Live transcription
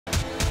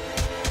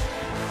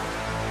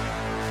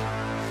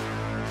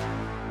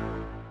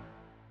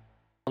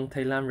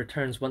Dante Lam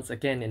returns once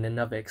again in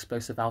another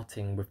explosive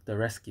outing with the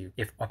rescue.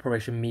 If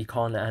Operation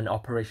Mekong and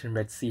Operation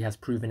Red Sea has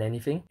proven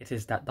anything, it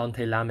is that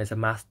Dante Lam is a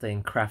master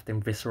in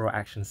crafting visceral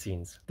action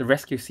scenes. The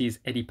rescue sees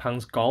Eddie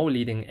Peng's goal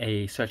leading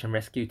a search and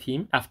rescue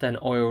team. After an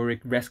oil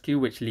rig rescue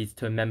which leads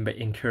to a member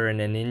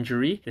incurring an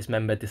injury, this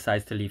member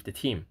decides to leave the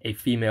team. A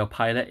female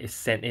pilot is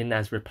sent in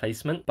as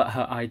replacement, but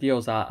her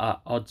ideals are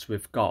at odds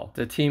with Gol.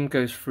 The team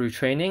goes through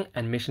training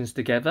and missions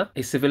together.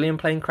 A civilian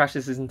plane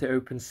crashes into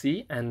open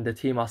sea and the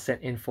team are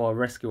sent in for a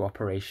rescue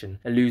operation,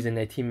 losing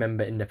a team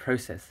member in the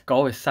process.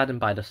 Gol is saddened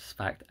by this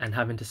fact, and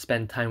having to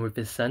spend time with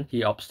his son,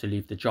 he opts to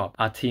leave the job.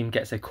 Our team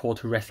gets a call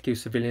to rescue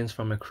civilians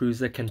from a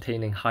cruiser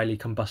containing highly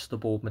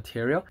combustible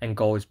material, and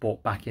Gol is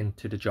brought back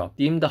into the job.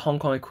 Deemed the Hong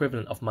Kong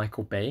equivalent of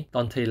Michael Bay,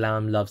 Dante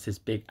Lam loves his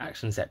big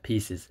action set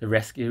pieces. The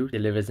rescue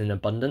delivers in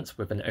abundance,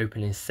 with an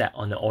opening set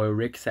on an oil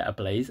rig set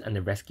ablaze and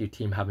the rescue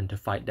team having to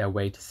fight their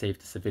way to save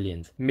the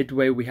civilians.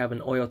 Midway, we have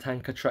an oil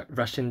tanker truck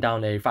rushing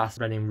down a fast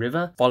running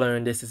river.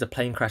 Following this is a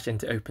plane crash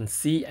into open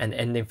sea, and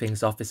ending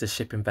things off is a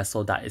shipping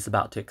vessel that is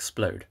about to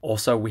explode.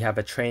 Also, we have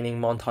a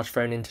training montage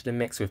thrown into the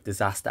mix with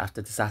disaster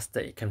after disaster.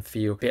 It can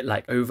feel a bit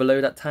like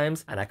overload at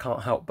times, and I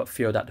can't help but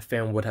feel that the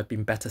film would have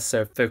been better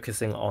served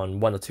focusing on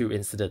one or two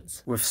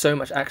incidents. With so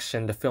much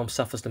action, the film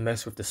suffers the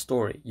most with the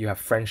story. You have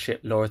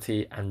friendship,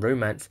 loyalty and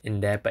romance in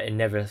there, but it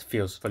never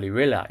feels fully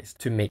realised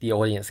to make the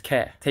audience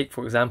care. Take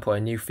for example a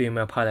new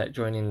female pilot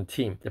joining the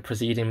team. The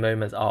preceding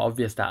moments are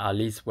obvious that our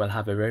leads will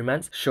have a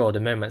romance. Sure, the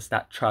moments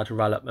that try to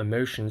rile up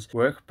emotions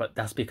work, but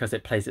that's because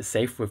it plays it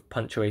safe with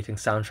punctuating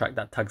soundtrack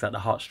that tugs at the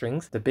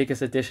heartstrings. The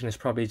biggest addition is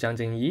probably Zhang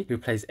Jingyi, who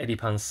plays Eddie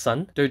Peng's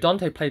son. Though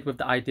Dante played with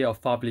the idea of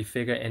fatherly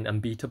figure in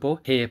Unbeatable,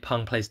 here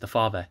Peng plays the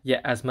father.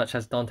 Yet as much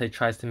as Dante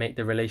tries to make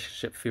the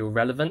relationship feel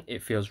relevant,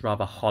 it feels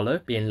rather hollow,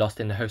 being lost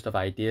in the host of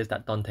ideas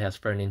that Dante has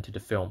thrown into the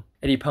film.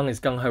 Eddie Peng is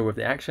gung-ho with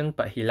the action,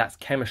 but he lacks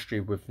chemistry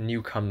with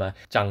newcomer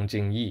Zhang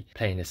Jingyi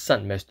playing his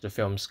son. Most of the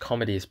film's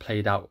comedy is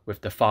played out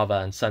with the father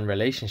and son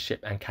relationship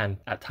and can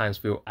at times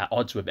feel at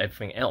odds with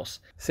everything else.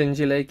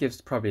 Zhilei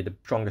gives probably the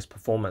strongest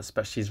performance,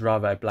 but she's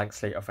rather a blank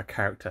slate of a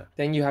character.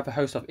 Then you have a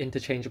host of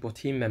interchangeable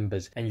team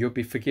members, and you'll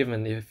be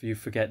forgiven if you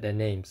forget their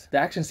names. The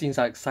action scenes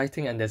are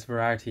exciting and there's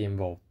variety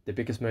involved. The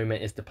biggest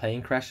moment is the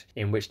plane crash,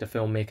 in which the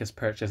filmmakers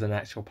purchased an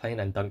actual plane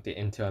and dunked it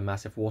into a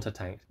massive water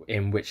tank,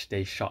 in which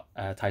they shot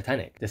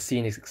Titanic. The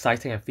scene is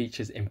exciting and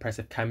features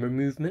impressive camera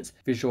movements,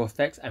 visual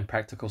effects and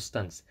practical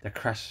stunts. The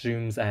crash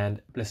zooms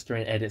and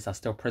blistering edits are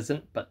still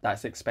present, but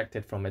that's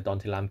expected from a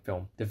Dante Lam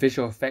film. The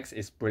visual effects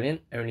is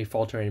brilliant, only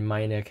faltering in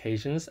minor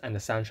occasions, and the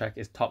soundtrack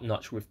is top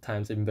notch, with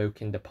times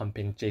invoking the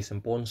pumping Jason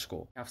Bourne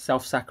score. You have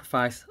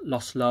self-sacrifice,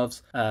 lost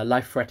loves,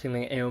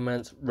 life-threatening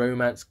ailments,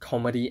 romance,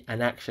 comedy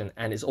and action,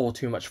 and it's all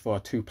too much for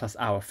a 2+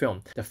 hour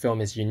film. The film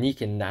is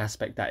unique in the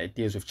aspect that it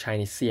deals with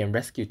Chinese sea and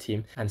rescue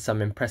team and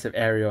some impressive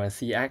aerial and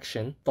sea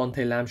action.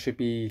 Dante Lam should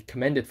be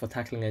commended for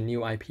tackling a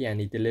new IP, and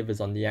he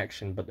delivers on the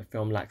action, but the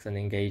film lacks an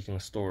engaging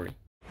story.